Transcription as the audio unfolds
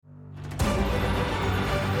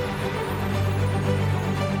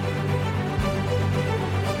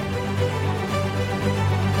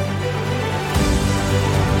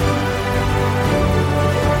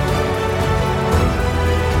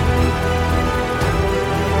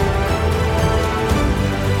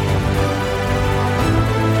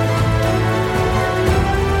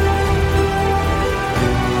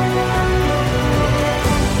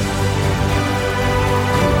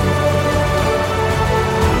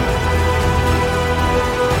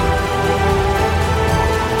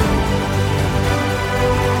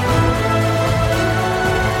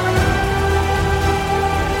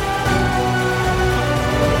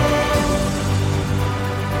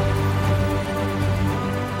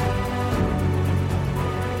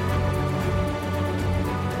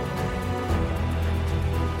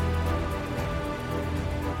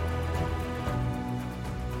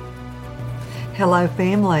Hello,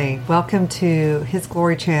 family. Welcome to His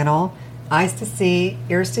Glory channel. Eyes to see,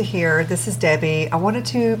 ears to hear. This is Debbie. I wanted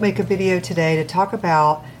to make a video today to talk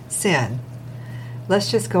about sin. Let's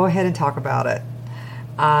just go ahead and talk about it.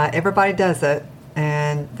 Everybody does it,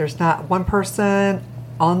 and there's not one person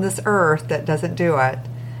on this earth that doesn't do it.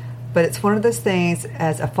 But it's one of those things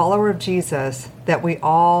as a follower of Jesus that we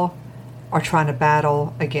all are trying to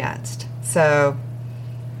battle against. So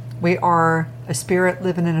we are a spirit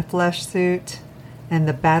living in a flesh suit, and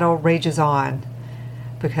the battle rages on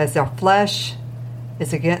because our flesh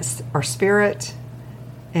is against our spirit,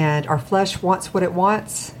 and our flesh wants what it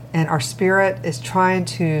wants, and our spirit is trying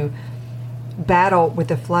to battle with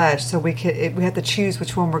the flesh. So we have to choose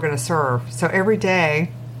which one we're going to serve. So every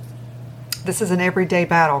day, this is an everyday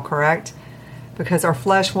battle, correct? Because our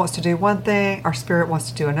flesh wants to do one thing, our spirit wants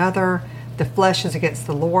to do another. The flesh is against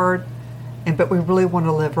the Lord, but we really want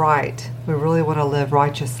to live right. We really want to live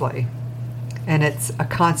righteously. And it's a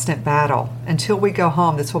constant battle. Until we go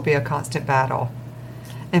home, this will be a constant battle.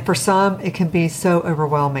 And for some, it can be so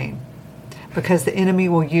overwhelming because the enemy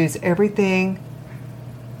will use everything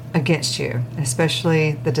against you,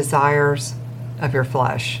 especially the desires of your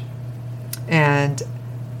flesh. And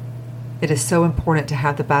it is so important to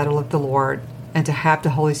have the battle of the Lord and to have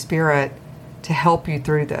the Holy Spirit to help you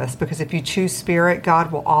through this. Because if you choose spirit,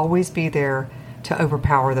 God will always be there to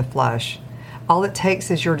overpower the flesh. All it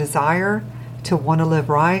takes is your desire to want to live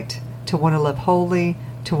right, to want to live holy,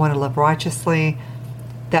 to want to live righteously.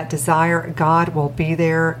 That desire, God will be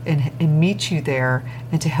there and meet you there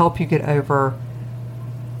and to help you get over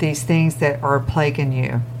these things that are plaguing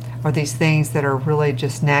you, or these things that are really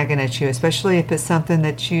just nagging at you, especially if it's something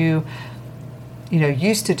that you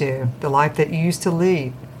used to do, the life that you used to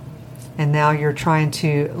lead, and now you're trying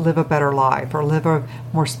to live a better life or live a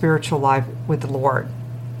more spiritual life with the Lord.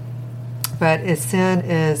 But as sin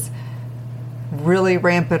is really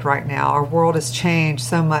rampant right now, our world has changed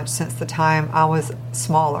so much since the time I was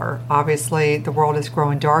smaller. Obviously, the world is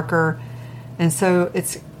growing darker, and so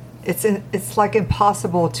it's like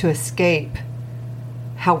impossible to escape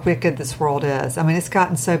how wicked this world is. I mean, it's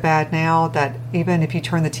gotten so bad now that even if you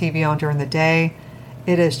turn the TV on during the day,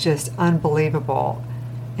 it is just unbelievable.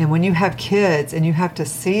 And when you have kids and you have to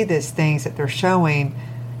see these things that they're showing,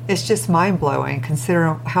 it's just mind-blowing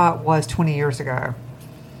considering how it was 20 years ago.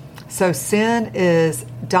 So sin is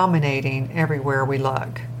dominating everywhere we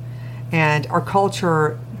look. And our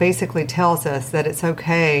culture basically tells us that it's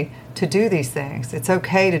okay to do these things. It's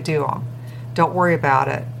okay to do them. Don't worry about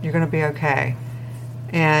it. You're going to be okay.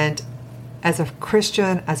 And as a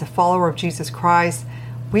Christian, as a follower of Jesus Christ,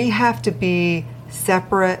 we have to be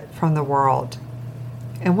separate from the world.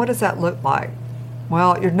 And what does that look like?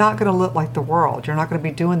 Well, you're not going to look like the world. You're not going to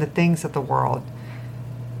be doing the things of the world.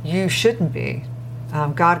 You shouldn't be.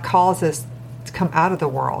 God calls us to come out of the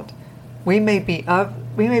world. We may be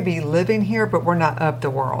living here, but we're not of the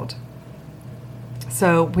world.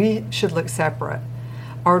 So we should look separate.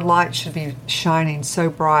 Our light should be shining so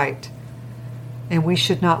bright, and we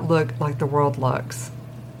should not look like the world looks.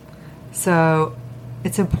 So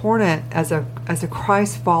it's important as a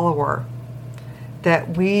Christ follower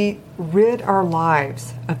that we rid our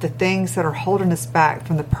lives of the things that are holding us back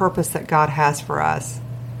from the purpose that God has for us.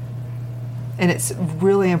 And it's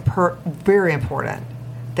really very important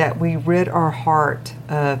that we rid our heart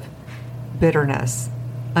of bitterness,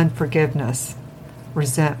 unforgiveness,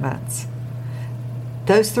 resentments.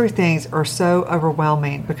 Those three things are so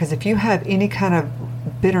overwhelming because if you have any kind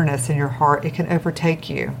of bitterness in your heart, it can overtake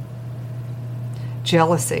you.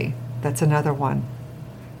 Jealousy, that's another one.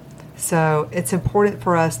 So it's important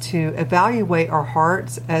for us to evaluate our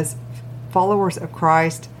hearts as followers of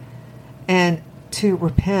Christ and to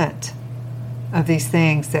repent of these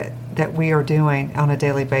things that we are doing on a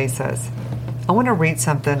daily basis. I want to read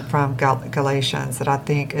something from Galations that I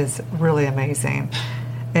think is really amazing.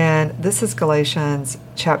 And this is Galations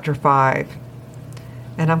chapter 5.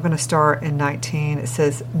 And I'm going to start in 19. It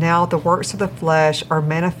says, "Now the works of the flesh are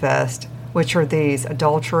manifest, which are these: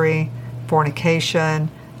 adultery,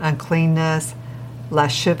 fornication, uncleanness,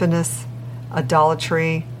 lasciviousness,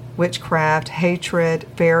 idolatry, witchcraft, hatred,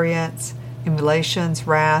 variance, emulations,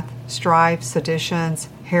 wrath, strife, seditions,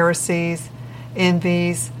 heresies,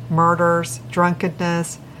 envies, murders,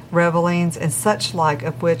 drunkenness, revelings, and such like,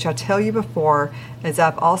 of which I tell you before, as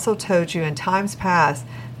I've also told you in times past,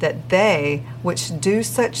 that they which do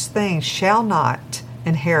such things shall not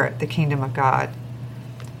inherit the kingdom of God."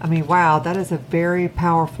 I mean, wow, that is a very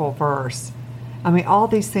powerful verse. I mean, all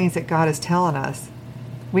these things that God is telling us,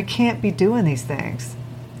 we can't be doing these things.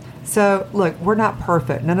 So, look, we're not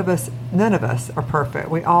perfect. None of us are perfect.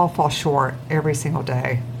 We all fall short every single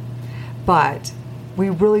day. but we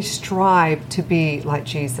really strive to be like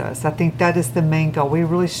Jesus. I think that is the main goal. We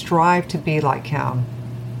really strive to be like him.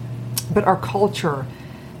 But our culture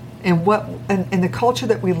and the culture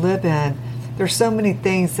that we live in, there's so many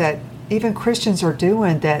things that even Christians are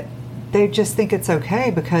doing that they just think it's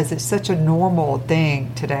okay because it's such a normal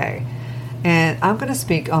thing today. And I'm going to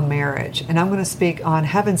speak on marriage, and I'm going to speak on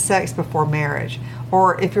having sex before marriage,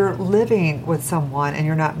 or if you're living with someone and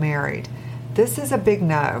you're not married. This is a big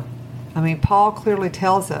no. I mean, Paul clearly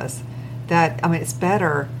tells us that, it's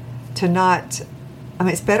better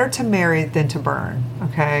to marry than to burn,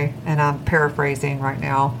 okay? And I'm paraphrasing right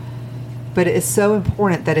now. But it is so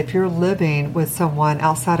important that if you're living with someone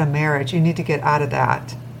outside of marriage, you need to get out of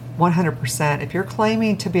that 100%. If you're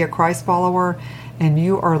claiming to be a Christ follower and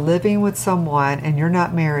you are living with someone and you're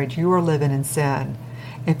not married, you are living in sin.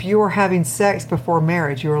 If you are having sex before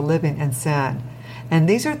marriage, you are living in sin. And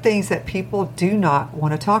these are things that people do not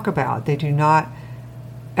want to talk about. They do not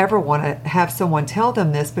ever want to have someone tell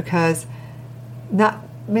them this because not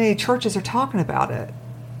many churches are talking about it.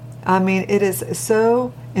 It is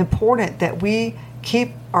so important that we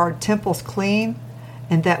keep our temples clean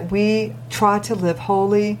and that we try to live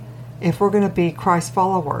holy if we're going to be Christ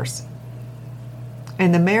followers.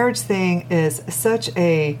 And the marriage thing is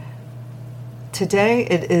today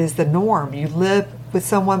it is the norm. You live with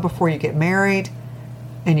someone before you get married,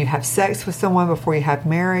 and you have sex with someone before you get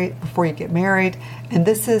married. And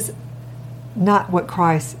this is not what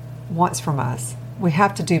Christ wants from us. We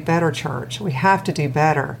have to do better, church. We have to do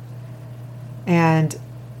better. And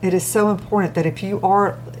it is so important that if you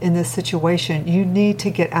are in this situation, you need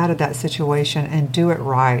to get out of that situation and do it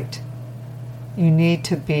right. You need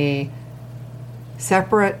to be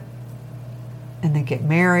separate and then get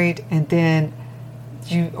married, and then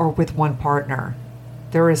you are with one partner.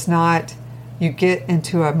 There is not, you get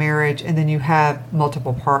into a marriage and then you have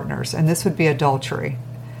multiple partners, and this would be adultery.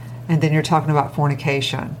 And then you're talking about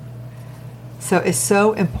fornication. So it's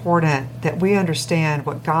so important that we understand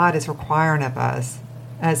what God is requiring of us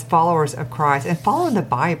as followers of Christ and following the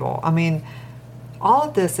Bible. All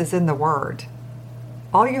of this is in the Word.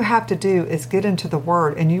 All you have to do is get into the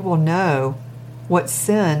Word and you will know what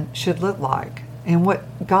sin should look like and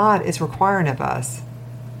what God is requiring of us.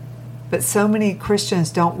 But so many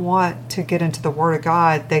Christians don't want to get into the Word of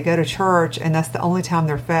God. They go to church and that's the only time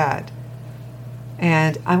they're fed.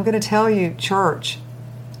 And I'm going to tell you, church,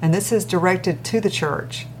 and this is directed to the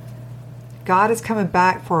church, God is coming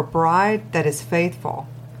back for a bride that is faithful,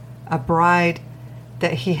 a bride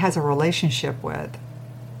that he has a relationship with.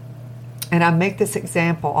 And I make this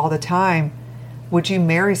example all the time. Would you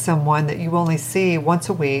marry someone that you only see once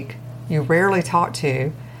a week, you rarely talk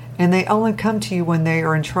to, and they only come to you when they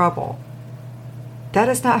are in trouble? That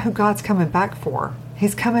is not who God's coming back for.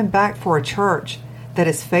 He's coming back for a church that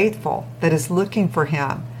is faithful, that is looking for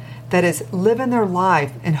him, that is living their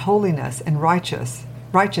life in holiness and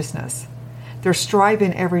righteousness. They're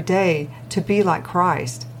striving every day to be like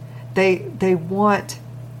Christ. They want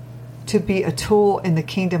to be a tool in the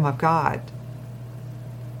kingdom of God.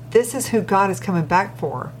 This is who God is coming back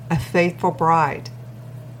for, a faithful bride.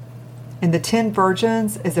 And the 10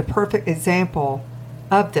 virgins is a perfect example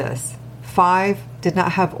of this. 5 did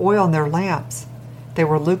not have oil in their lamps. They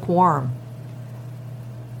were lukewarm.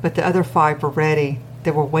 But the other 5 were ready.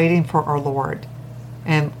 They were waiting for our Lord.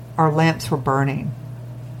 And our lamps were burning.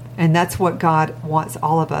 And that's what God wants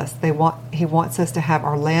all of us. He wants us to have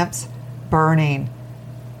our lamps burning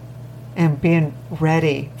and being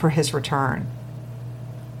ready for his return.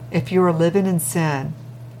 If you are living in sin,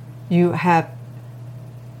 you have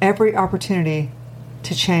every opportunity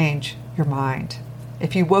to change your mind.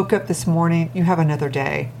 If you woke up this morning, you have another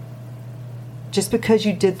day. Just because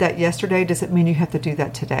you did that yesterday doesn't mean you have to do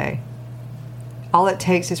that today. All it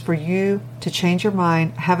takes is for you to change your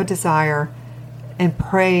mind, have a desire, and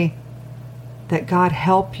pray that God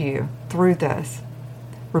help you through this.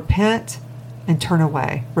 Repent and turn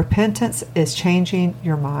away. Repentance is changing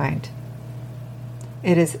your mind.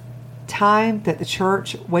 It is time that the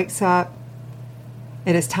church wakes up.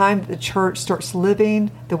 It is time that the church starts living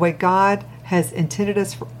the way God has intended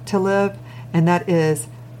us to live, and that is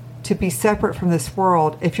to be separate from this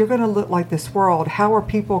world. If you're going to look like this world, how are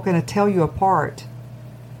people going to tell you apart?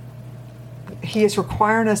 He is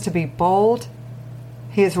requiring us to be bold.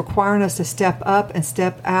 He is requiring us to step up and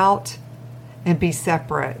step out and be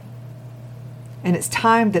separate. And it's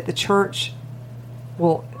time that the church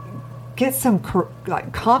will get some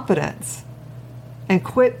confidence and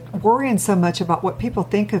quit worrying so much about what people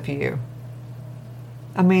think of you.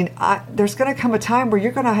 There's going to come a time where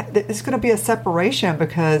it's going to be a separation,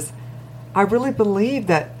 because I really believe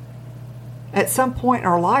that At some point in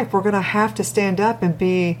our life, we're going to have to stand up and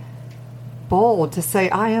be bold to say,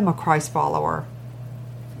 I am a Christ follower.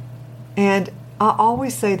 And I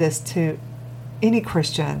always say this to any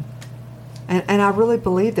Christian, and I really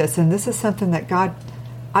believe this, and this is something that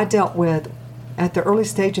I dealt with at the early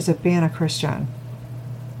stages of being a Christian.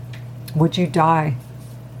 Would you die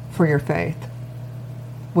for your faith?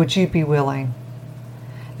 Would you be willing?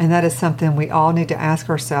 And that is something we all need to ask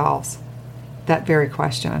ourselves, that very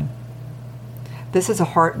question. This is a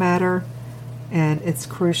heart matter, and it's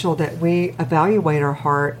crucial that we evaluate our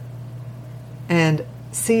heart and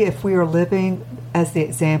see if we are living as the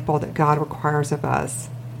example that God requires of us.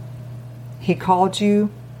 He called you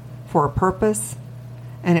for a purpose,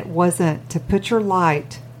 and it wasn't to put your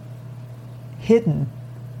light hidden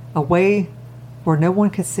away where no one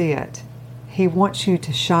could see it. He wants you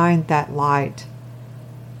to shine that light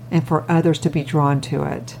and for others to be drawn to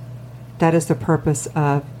it. That is the purpose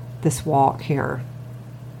of this walk here.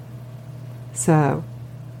 So,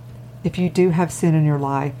 if you do have sin in your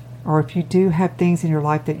life, or if you do have things in your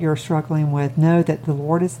life that you're struggling with, know that the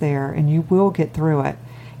Lord is there and you will get through it.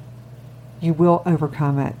 You will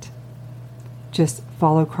overcome it. Just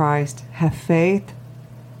follow Christ, have faith,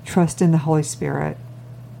 trust in the Holy Spirit,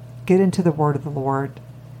 get into the Word of the Lord,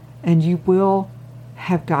 and you will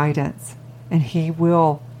have guidance, and He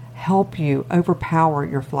will help you overpower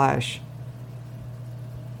your flesh.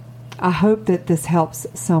 I hope that this helps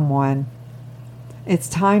someone. It's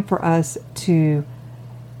time for us to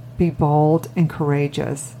be bold and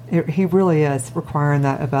courageous. He really is requiring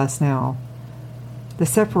that of us now. The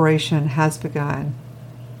separation has begun,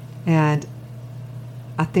 and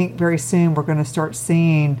I think very soon we're going to start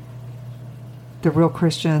seeing the real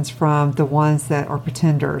Christians from the ones that are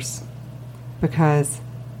pretenders, because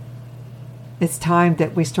it's time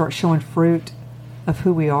that we start showing fruit of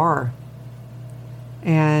who we are.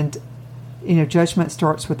 And, judgment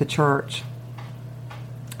starts with the church.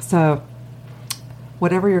 So,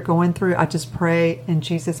 whatever you're going through, I just pray in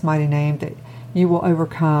Jesus' mighty name that you will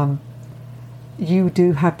overcome. You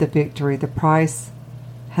do have the victory. The price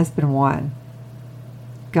has been won.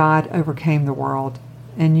 God overcame the world,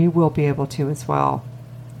 and you will be able to as well.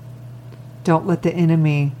 Don't let the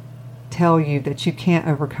enemy tell you that you can't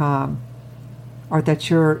overcome or that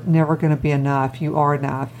you're never going to be enough. You are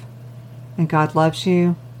enough. And God loves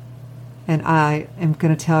you. And I am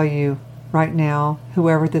going to tell you right now,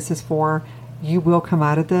 whoever this is for, you will come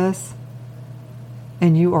out of this,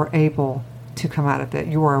 and you are able to come out of it.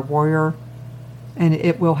 You are a warrior, and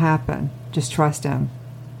it will happen. Just trust Him.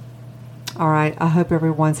 All right, I hope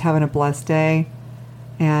everyone's having a blessed day,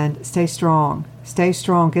 and stay strong. Stay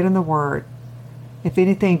strong. Get in the Word. If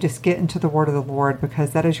anything, just get into the Word of the Lord,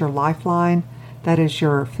 because that is your lifeline. That is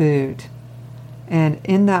your food. And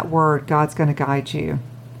in that Word, God's going to guide you.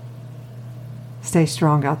 Stay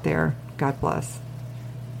strong out there. God bless.